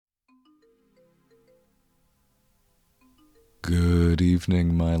Good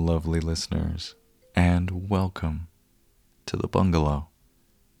evening, my lovely listeners, and welcome to the bungalow.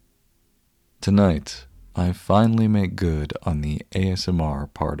 Tonight, I finally make good on the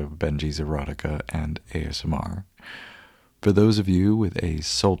ASMR part of Benji's Erotica and ASMR. For those of you with a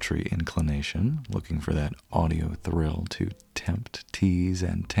sultry inclination, looking for that audio thrill to tempt, tease,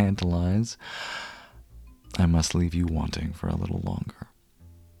 and tantalize, I must leave you wanting for a little longer.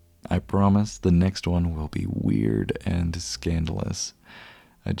 I promise the next one will be weird and scandalous.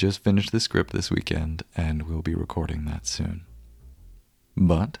 I just finished the script this weekend, and we'll be recording that soon.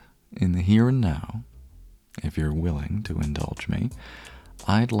 But, in the here and now, if you're willing to indulge me,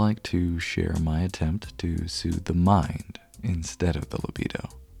 I'd like to share my attempt to soothe the mind instead of the libido.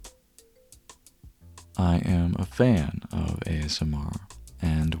 I am a fan of ASMR,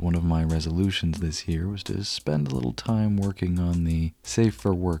 and one of my resolutions this year was to spend a little time working on the safe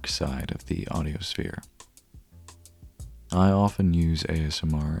for work side of the audiosphere. I often use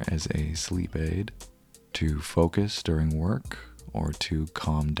ASMR as a sleep aid, to focus during work, or to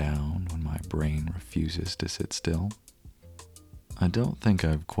calm down when my brain refuses to sit still. I don't think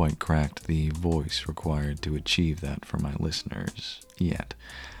I've quite cracked the voice required to achieve that for my listeners yet.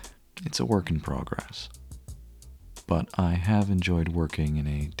 It's a work in progress. But I have enjoyed working in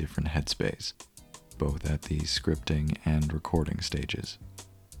a different headspace, both at the scripting and recording stages.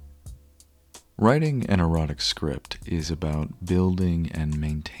 Writing an erotic script is about building and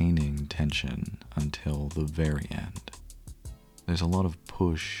maintaining tension until the very end. There's a lot of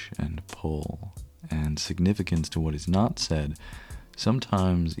push and pull, and significance to what is not said,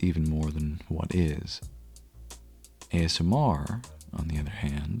 sometimes even more than what is. ASMR, on the other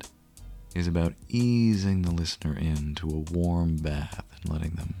hand, is about easing the listener into a warm bath and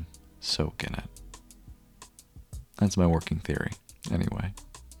letting them soak in it. That's my working theory, anyway.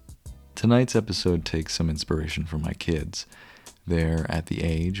 Tonight's episode takes some inspiration from my kids. They're at the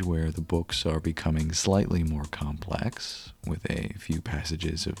age where the books are becoming slightly more complex, with a few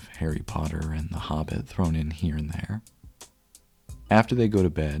passages of Harry Potter and The Hobbit thrown in here and there. After they go to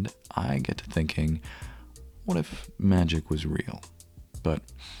bed, I get to thinking, what if magic was real? But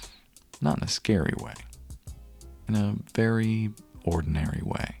not in a scary way. In a very ordinary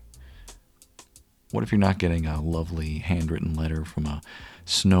way. What if you're not getting a lovely handwritten letter from a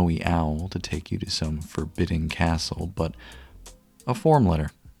snowy owl to take you to some forbidding castle, but a form letter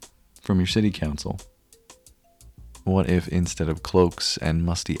from your city council? What if instead of cloaks and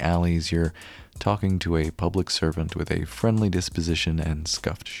musty alleys, you're talking to a public servant with a friendly disposition and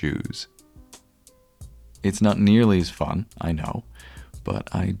scuffed shoes? It's not nearly as fun, I know,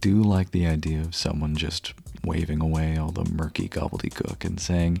 but I do like the idea of someone just waving away all the murky gobbledygook and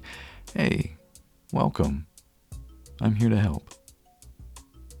saying, "Hey, welcome. I'm here to help."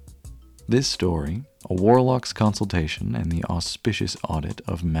 This story, A Warlock's Consultation and the Auspicious Audit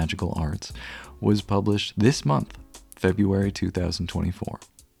of Magical Arts, was published this month, February 2024.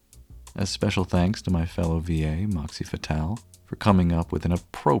 A special thanks to my fellow VA, Moxie Fatale, for coming up with an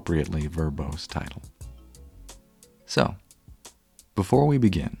appropriately verbose title. So, before we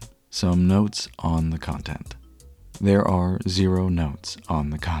begin, some notes on the content. There are 0 notes on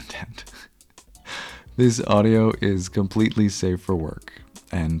the content. This audio is completely safe for work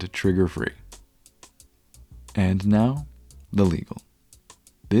and trigger-free. And now, the legal.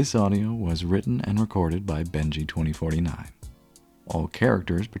 This audio was written and recorded by Benji 2049. All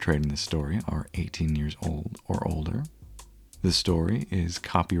characters portrayed in this story are 18 years old or older. The story is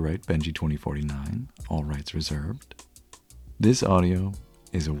copyright Benji 2049, all rights reserved. This audio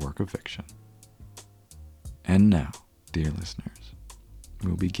is a work of fiction. And now, dear listeners,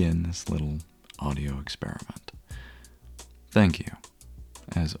 we'll begin this little audio experiment. Thank you,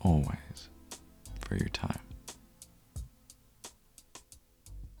 as always, for your time.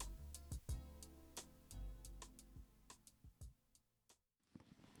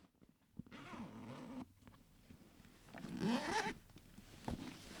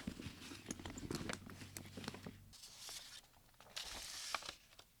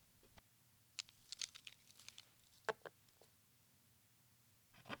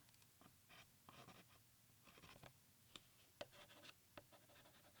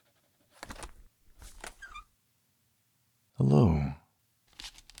 Hello.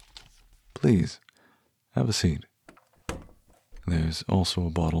 Please, have a seat. There's also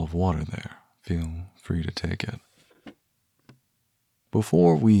a bottle of water there. Feel free to take it.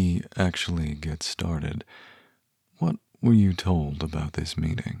 Before we actually get started, what were you told about this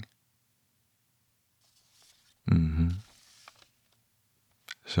meeting?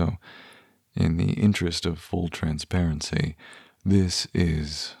 So, in the interest of full transparency, this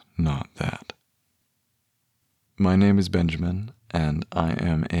is not that. My name is Benjamin, and I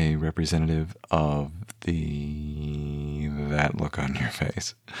am a representative of that look on your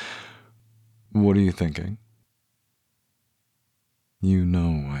face. What are you thinking? You know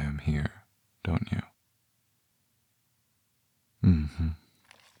why I'm here, don't you? Mm-hmm.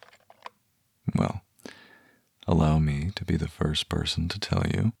 Well, allow me to be the first person to tell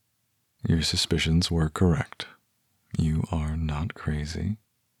you your suspicions were correct. You are not crazy.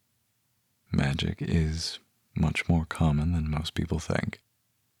 Magic is much more common than most people think.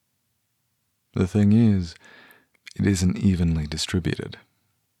 The thing is, it isn't evenly distributed.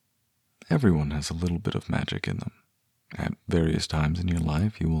 Everyone has a little bit of magic in them. At various times in your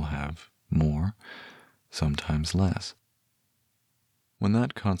life, you will have more, sometimes less. When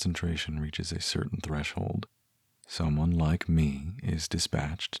that concentration reaches a certain threshold, someone like me is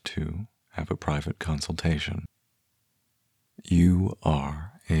dispatched to have a private consultation. You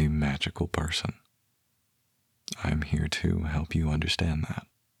are a magical person. I'm here to help you understand that.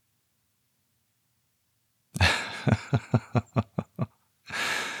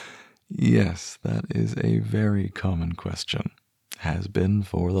 Yes, that is a very common question. Has been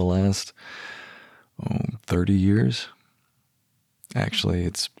for the last 30 years. Actually,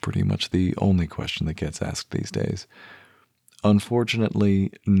 it's pretty much the only question that gets asked these days.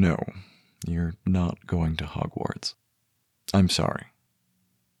 Unfortunately, no. You're not going to Hogwarts. I'm sorry.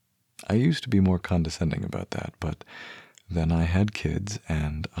 I used to be more condescending about that, but then I had kids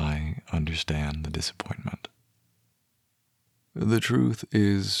and I understand the disappointment. The truth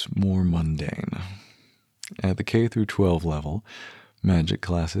is more mundane. At the K through 12 level, magic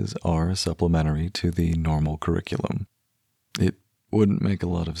classes are supplementary to the normal curriculum. It wouldn't make a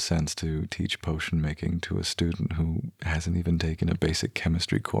lot of sense to teach potion making to a student who hasn't even taken a basic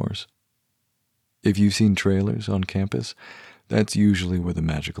chemistry course. If you've seen trailers on campus, that's usually where the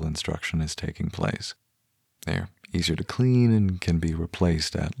magical instruction is taking place. They're easier to clean and can be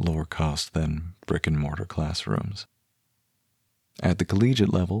replaced at lower cost than brick-and-mortar classrooms. At the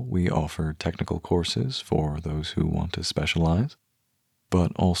collegiate level, we offer technical courses for those who want to specialize,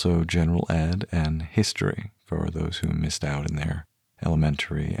 but also general ed and history for those who missed out in their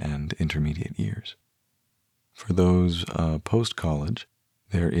elementary and intermediate years. For those post-college,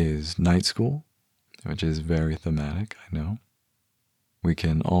 there is night school, which is very thematic, I know. We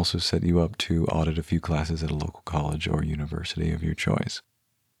can also set you up to audit a few classes at a local college or university of your choice.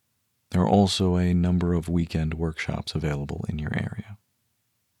 There are also a number of weekend workshops available in your area.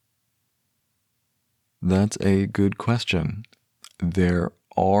 That's a good question. There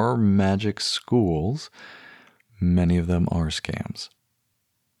are magic schools. Many of them are scams.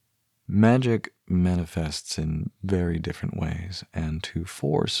 Magic manifests in very different ways, and to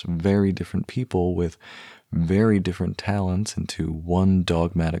force very different people with very different talents into one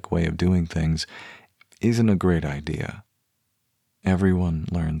dogmatic way of doing things isn't a great idea. Everyone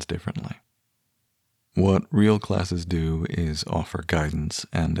learns differently. What real classes do is offer guidance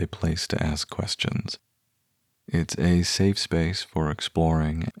and a place to ask questions. It's a safe space for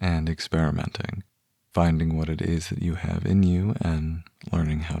exploring and experimenting, finding what it is that you have in you and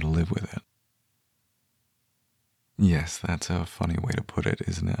learning how to live with it. Yes, that's a funny way to put it,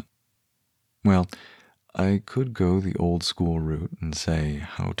 isn't it? Well, I could go the old school route and say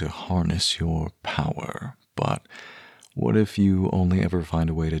how to harness your power, but what if you only ever find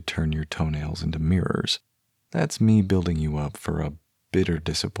a way to turn your toenails into mirrors? That's me building you up for a bitter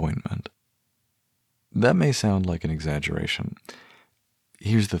disappointment. That may sound like an exaggeration.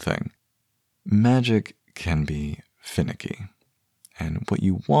 Here's the thing. Magic can be finicky, and what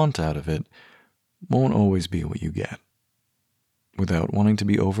you want out of it won't always be what you get. Without wanting to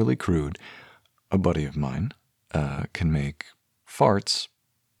be overly crude, a buddy of mine can make farts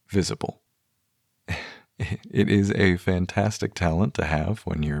visible. It is a fantastic talent to have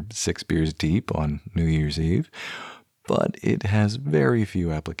when you're 6 beers deep on New Year's Eve, but it has very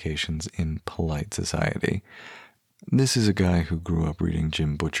few applications in polite society. This is a guy who grew up reading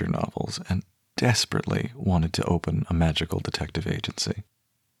Jim Butcher novels and desperately wanted to open a magical detective agency.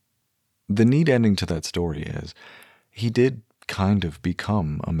 The neat ending to that story is he did kind of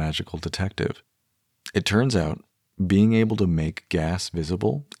become a magical detective. It turns out being able to make gas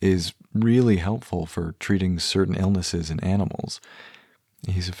visible is really helpful for treating certain illnesses in animals.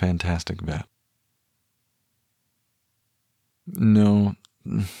 He's a fantastic vet. No,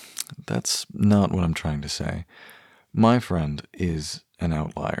 that's not what I'm trying to say. My friend is an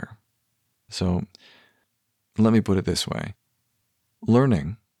outlier. So, let me put it this way.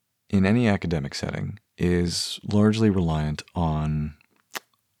 Learning in any academic setting is largely reliant on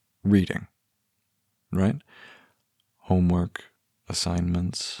reading, right? Homework,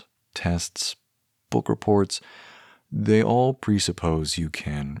 assignments, tests, book reports, they all presuppose you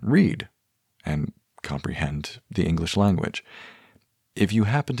can read and comprehend the English language. If you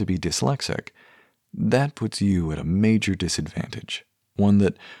happen to be dyslexic, that puts you at a major disadvantage, one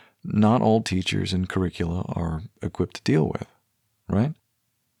that not all teachers and curricula are equipped to deal with, right?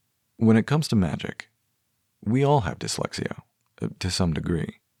 When it comes to magic, we all have dyslexia, to some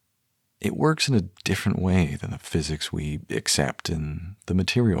degree. It works in a different way than the physics we accept in the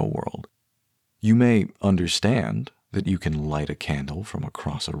material world. You may understand that you can light a candle from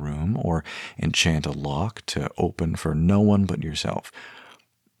across a room or enchant a lock to open for no one but yourself.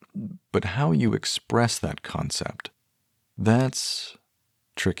 But how you express that concept, that's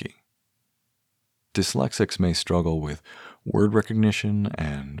tricky. Dyslexics may struggle with word recognition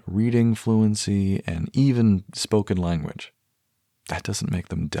and reading fluency and even spoken language. That doesn't make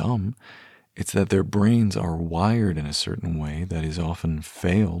them dumb. It's that their brains are wired in a certain way that is often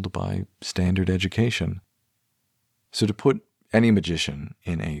failed by standard education. So to put any magician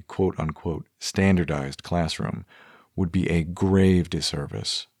in a quote-unquote standardized classroom would be a grave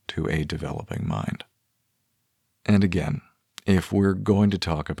disservice to a developing mind. And again, if we're going to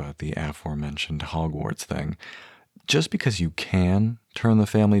talk about the aforementioned Hogwarts thing, just because you can turn the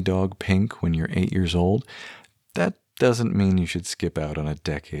family dog pink when you're 8 years old, that doesn't mean you should skip out on a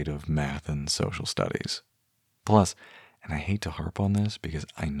decade of math and social studies. Plus, and I hate to harp on this because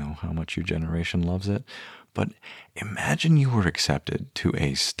I know how much your generation loves it, but imagine you were accepted to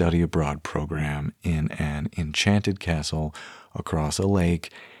a study abroad program in an enchanted castle across a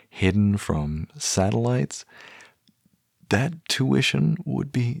lake hidden from satellites. That tuition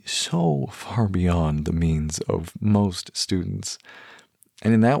would be so far beyond the means of most students.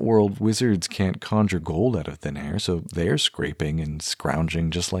 And in that world, wizards can't conjure gold out of thin air, so they're scraping and scrounging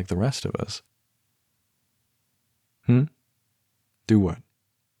just like the rest of us. Do what?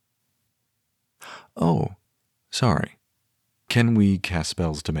 Oh, sorry. Can we cast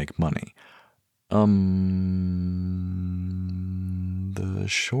spells to make money? The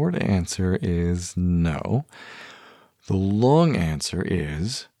short answer is no. The long answer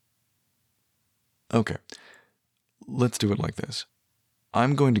is... Okay, let's do it like this.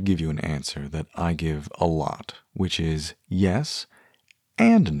 I'm going to give you an answer that I give a lot, which is yes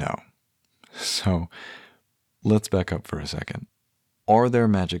and no. So, let's back up for a second. Are there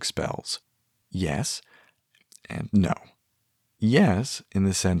magic spells? Yes and no. Yes, in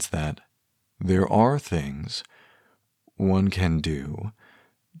the sense that there are things one can do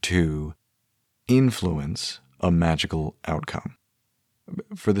to influence a magical outcome.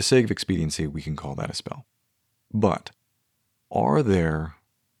 For the sake of expediency, we can call that a spell. But are there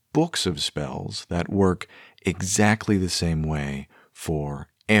books of spells that work exactly the same way for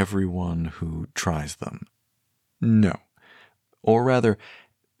everyone who tries them? No. Or rather,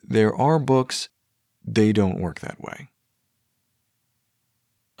 there are books, they don't work that way.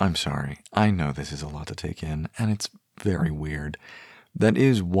 I'm sorry, I know this is a lot to take in, and it's very weird. That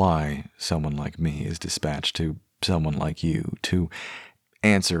is why someone like me is dispatched to someone like you to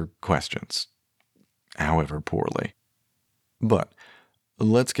answer questions, however poorly. But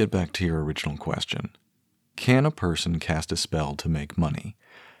let's get back to your original question. Can a person cast a spell to make money?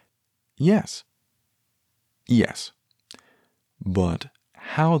 Yes. Yes. But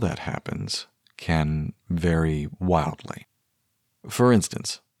how that happens can vary wildly. For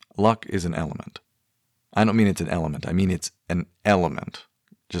instance, luck is an element. I don't mean it's an element, I mean it's an element,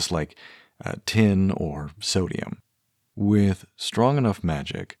 just like tin or sodium. With strong enough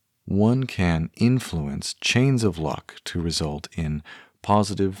magic, one can influence chains of luck to result in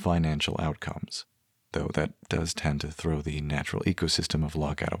positive financial outcomes, though that does tend to throw the natural ecosystem of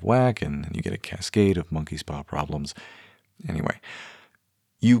luck out of whack, and you get a cascade of monkey's paw problems. Anyway,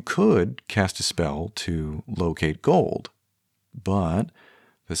 you could cast a spell to locate gold, but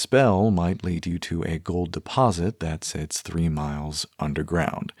the spell might lead you to a gold deposit that sits 3 miles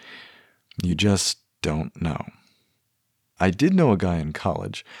underground. You just don't know. I did know a guy in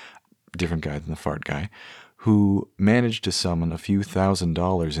college, different guy than the fart guy, who managed to summon a few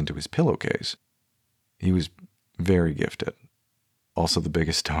 $1,000s into his pillowcase. He was very gifted. Also the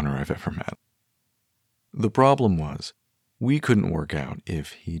biggest stoner I've ever met. The problem was, we couldn't work out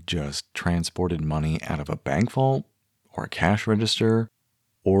if he just transported money out of a bank vault or a cash register,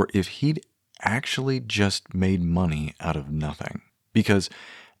 or if he'd actually just made money out of nothing. Because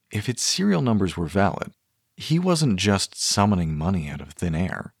if its serial numbers were valid, he wasn't just summoning money out of thin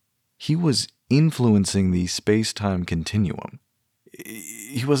air. He was influencing the space-time continuum.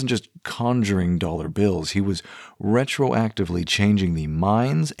 He wasn't just conjuring dollar bills. He was retroactively changing the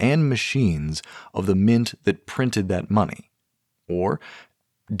minds and machines of the mint that printed that money. Or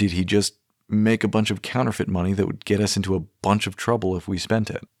did he just make a bunch of counterfeit money that would get us into a bunch of trouble if we spent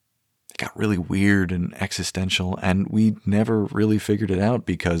it. It got really weird and existential, and we never really figured it out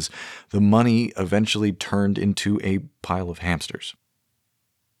because the money eventually turned into a pile of hamsters.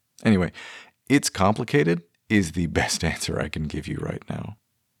 Anyway, it's complicated is the best answer I can give you right now.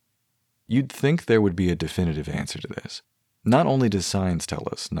 You'd think there would be a definitive answer to this. Not only does science tell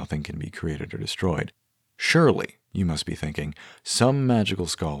us nothing can be created or destroyed, surely, you must be thinking, some magical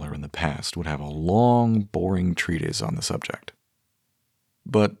scholar in the past would have a long, boring treatise on the subject.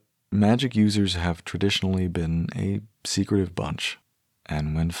 But magic users have traditionally been a secretive bunch,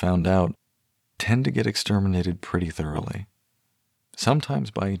 and when found out, tend to get exterminated pretty thoroughly, sometimes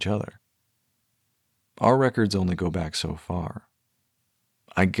by each other. Our records only go back so far.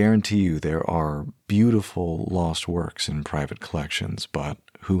 I guarantee you there are beautiful lost works in private collections, but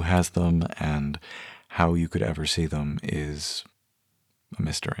who has them and how you could ever see them is a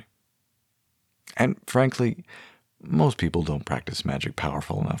mystery. And frankly, most people don't practice magic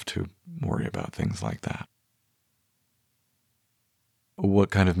powerful enough to worry about things like that. What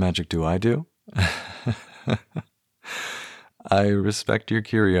kind of magic do I do? I respect your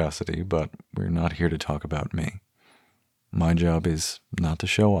curiosity, but we're not here to talk about me. My job is not to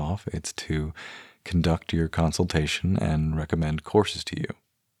show off, it's to conduct your consultation and recommend courses to you,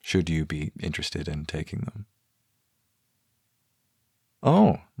 should you be interested in taking them.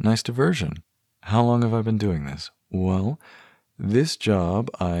 Oh, nice diversion. How long have I been doing this? Well, this job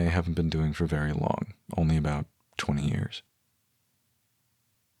I haven't been doing for very long, only about 20 years.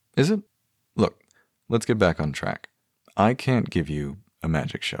 Is it? Look, let's get back on track. I can't give you a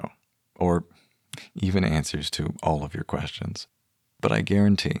magic show, or even answers to all of your questions. But I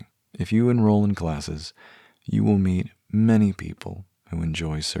guarantee, if you enroll in classes, you will meet many people who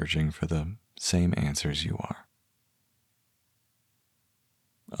enjoy searching for the same answers you are.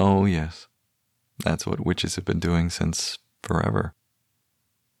 Oh, yes. That's what witches have been doing since forever.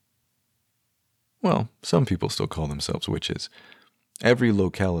 Well, some people still call themselves witches. Every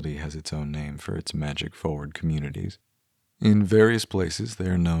locality has its own name for its magic-forward communities. In various places, they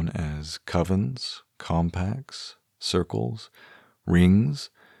are known as covens, compacts, circles,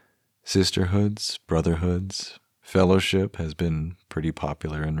 rings, sisterhoods, brotherhoods. Fellowship has been pretty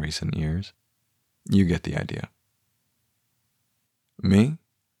popular in recent years. You get the idea. Me?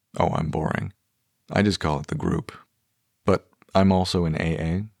 Oh, I'm boring. I just call it the group. But I'm also in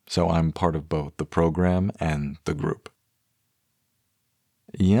AA, so I'm part of both the program and the group.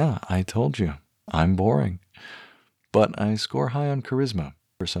 Yeah, I told you. I'm boring. But I score high on charisma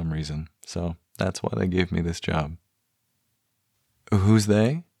for some reason, so that's why they gave me this job. Who's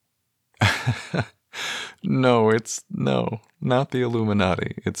they? No, not the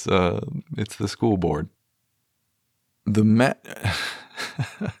Illuminati. It's the school board. No,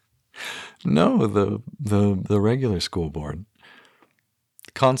 the regular school board.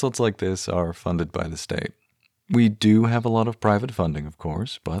 Consults like this are funded by the state. We do have a lot of private funding, of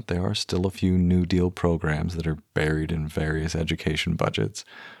course, but there are still a few New Deal programs that are buried in various education budgets.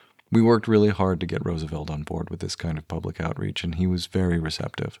 We worked really hard to get Roosevelt on board with this kind of public outreach, and he was very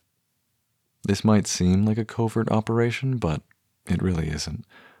receptive. This might seem like a covert operation, but it really isn't.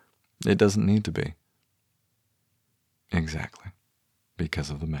 It doesn't need to be. Exactly. Because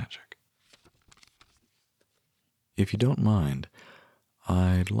of the magic. If you don't mind,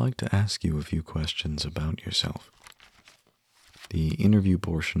 I'd like to ask you a few questions about yourself. The interview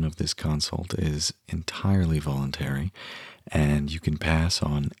portion of this consult is entirely voluntary, and you can pass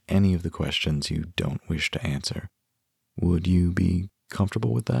on any of the questions you don't wish to answer. Would you be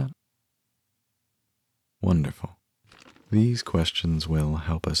comfortable with that? Wonderful. These questions will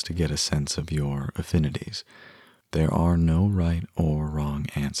help us to get a sense of your affinities. There are no right or wrong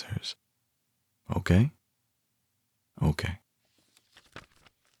answers. Okay? Okay.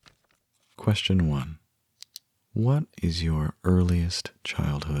 Question 1. What is your earliest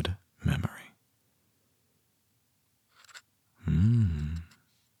childhood memory?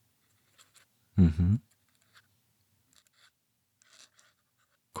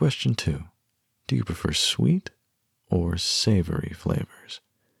 Question 2. Do you prefer sweet or savory flavors?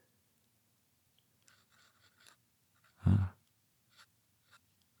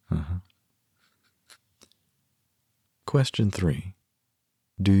 Question 3.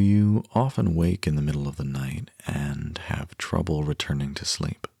 Do you often wake in the middle of the night and have trouble returning to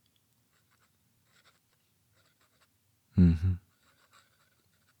sleep?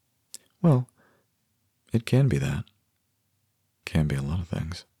 Well, it can be that. Can be a lot of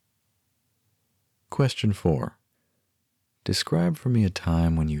things. Question 4. Describe for me a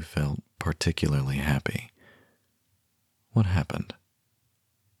time when you felt particularly happy. What happened?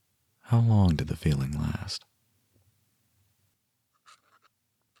 How long did the feeling last?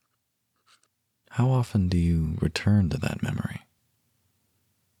 How often do you return to that memory?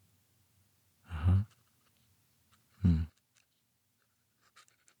 Uh-huh. Hmm.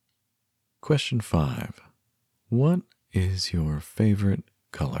 Question 5. What is your favorite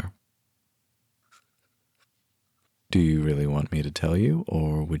color? Do you really want me to tell you,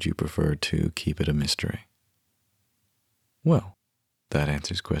 or would you prefer to keep it a mystery? Well, that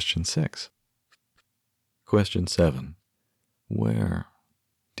answers question 6. Question 7. Where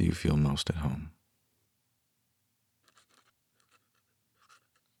do you feel most at home?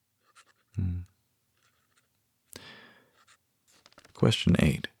 Hmm. Question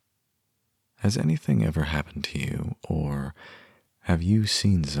 8. Has anything ever happened to you, or have you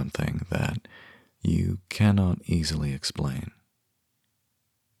seen something that you cannot easily explain?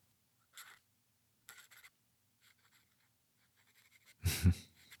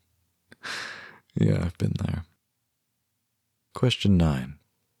 Yeah, I've been there. Question 9.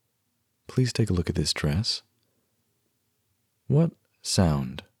 Please take a look at this dress. What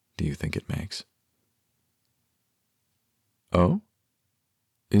sound do you think it makes? Oh?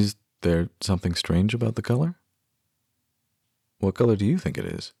 Is there something strange about the color? What color do you think it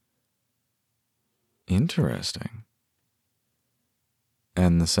is? Interesting.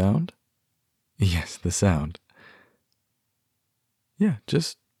 And the sound? Yes, the sound. Yeah,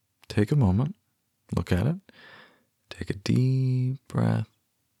 just take a moment, look at it, take a deep breath.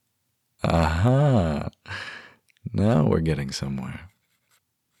 Aha! Now we're getting somewhere.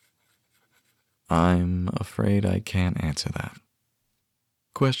 I'm afraid I can't answer that.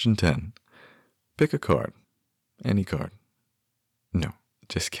 Question 10. Pick a card. Any card. No,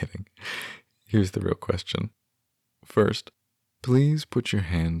 just kidding. Here's the real question. First, please put your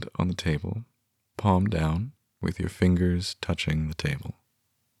hand on the table, palm down, with your fingers touching the table.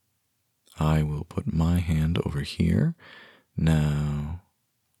 I will put my hand over here. Now,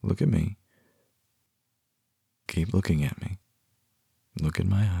 look at me. Keep looking at me. Look in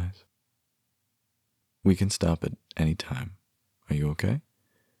my eyes. We can stop at any time. Are you okay?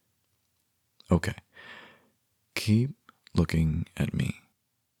 Okay. Keep looking at me.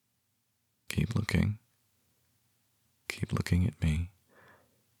 Keep looking. Keep looking at me.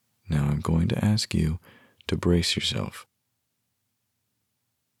 Now I'm going to ask you to brace yourself.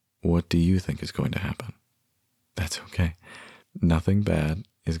 What do you think is going to happen? That's okay. Nothing bad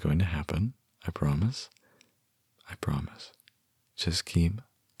is going to happen. I promise. I promise. Just keep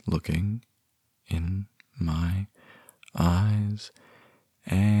looking in my eyes,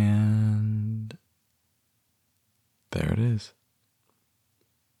 and there it is.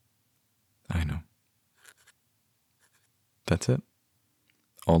 I know. That's it.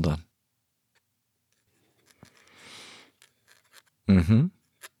 All done. Mm-hmm.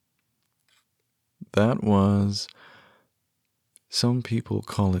 That was, some people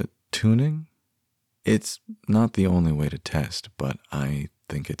call it tuning. It's not the only way to test, but I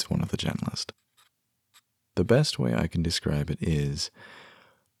think it's one of the gentlest. The best way I can describe it is,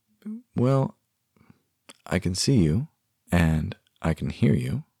 well, I can see you, and I can hear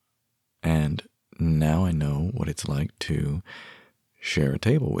you, and now I know what it's like to share a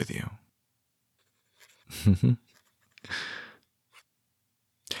table with you.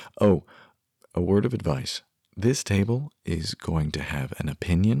 Oh, a word of advice. This table is going to have an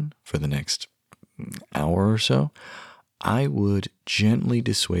opinion for the next hour or so. I would gently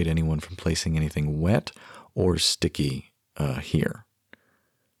dissuade anyone from placing anything wet or sticky here.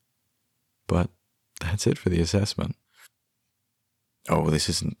 But that's it for the assessment. Oh, this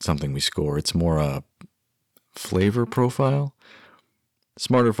isn't something we score. It's more a flavor profile.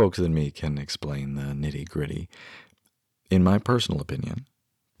 Smarter folks than me can explain the nitty-gritty. In my personal opinion,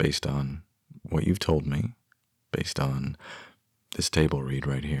 based on what you've told me, based on this table read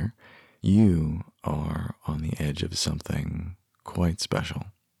right here, you are on the edge of something quite special.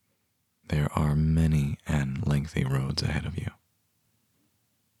 There are many and lengthy roads ahead of you.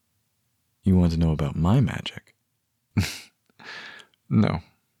 You want to know about my magic? No,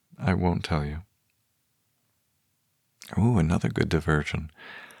 I won't tell you. Ooh, another good diversion.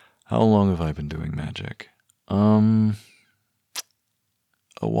 How long have I been doing magic? A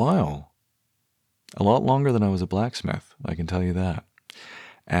while. A lot longer than I was a blacksmith, I can tell you that.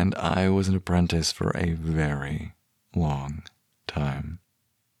 And I was an apprentice for a very long time.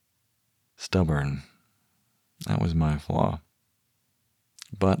 Stubborn. That was my flaw.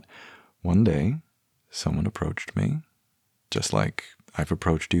 But one day, someone approached me, just like I've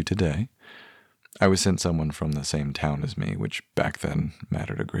approached you today. I was sent someone from the same town as me, which back then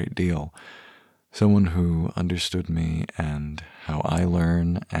mattered a great deal. Someone who understood me and how I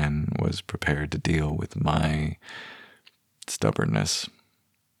learn and was prepared to deal with my stubbornness.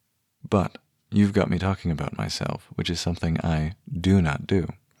 But you've got me talking about myself, which is something I do not do.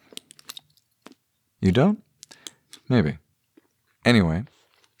 You don't? Maybe. Anyway,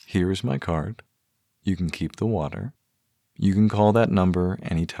 here is my card. You can keep the water. You can call that number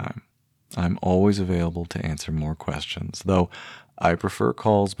anytime. I'm always available to answer more questions, though I prefer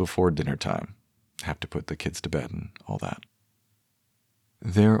calls before dinner time. Have to put the kids to bed and all that.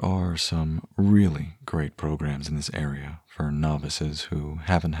 There are some really great programs in this area for novices who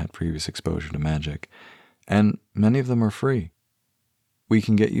haven't had previous exposure to magic, and many of them are free. We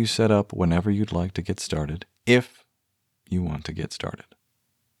can get you set up whenever you'd like to get started, if you want to get started.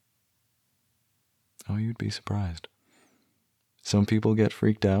 Oh, you'd be surprised. Some people get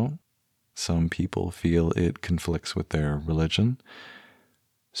freaked out. Some people feel it conflicts with their religion.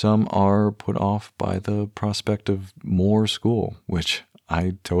 Some are put off by the prospect of more school, which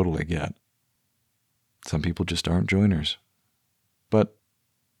I totally get. Some people just aren't joiners. But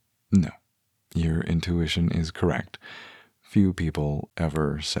no, your intuition is correct. Few people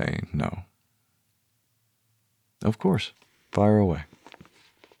ever say no. Of course, fire away.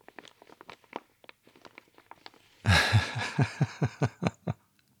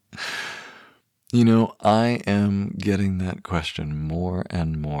 You know, I am getting that question more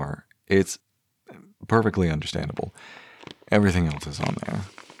and more. It's perfectly understandable. Everything else is on there.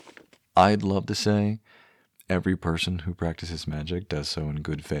 I'd love to say every person who practices magic does so in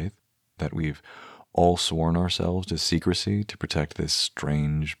good faith, that we've all sworn ourselves to secrecy to protect this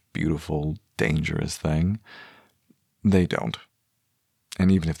strange, beautiful, dangerous thing. They don't. And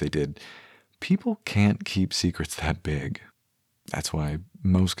even if they did, people can't keep secrets that big. That's why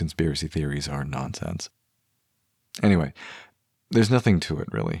most conspiracy theories are nonsense. Anyway, there's nothing to it,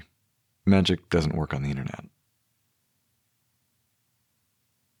 really. Magic doesn't work on the internet.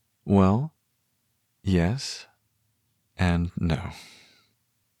 Well, yes and no.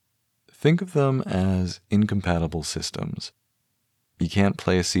 Think of them as incompatible systems. You can't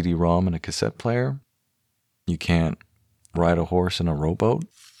play a CD-ROM in a cassette player. You can't ride a horse in a rowboat.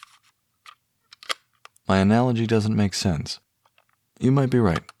 My analogy doesn't make sense. You might be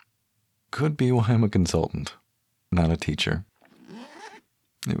right. Could be why I'm a consultant, not a teacher.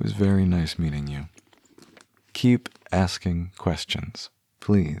 It was very nice meeting you. Keep asking questions,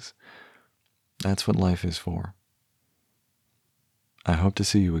 please. That's what life is for. I hope to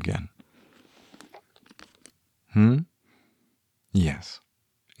see you again. Yes,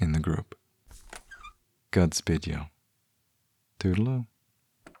 in the group. Godspeed, yo. Toodaloo.